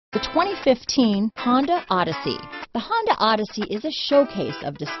The 2015 Honda Odyssey. The Honda Odyssey is a showcase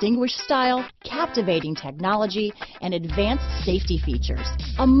of distinguished style, captivating technology, and advanced safety features.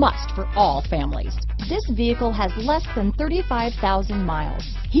 A must for all families. This vehicle has less than 35,000 miles.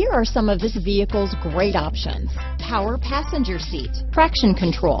 Here are some of this vehicle's great options: power passenger seat, traction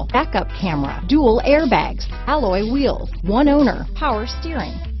control, backup camera, dual airbags, alloy wheels, one owner, power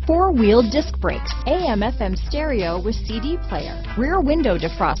steering, four-wheel disc brakes, AM/FM stereo with CD player, rear window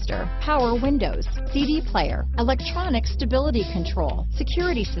defroster, power windows, CD player, electronic stability control,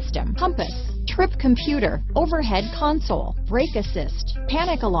 security system, compass, trip computer, overhead console, brake assist,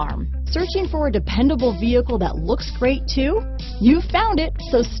 panic alarm. Searching for a dependable vehicle that looks great too? You found it,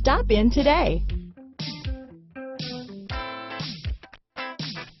 so stop in today.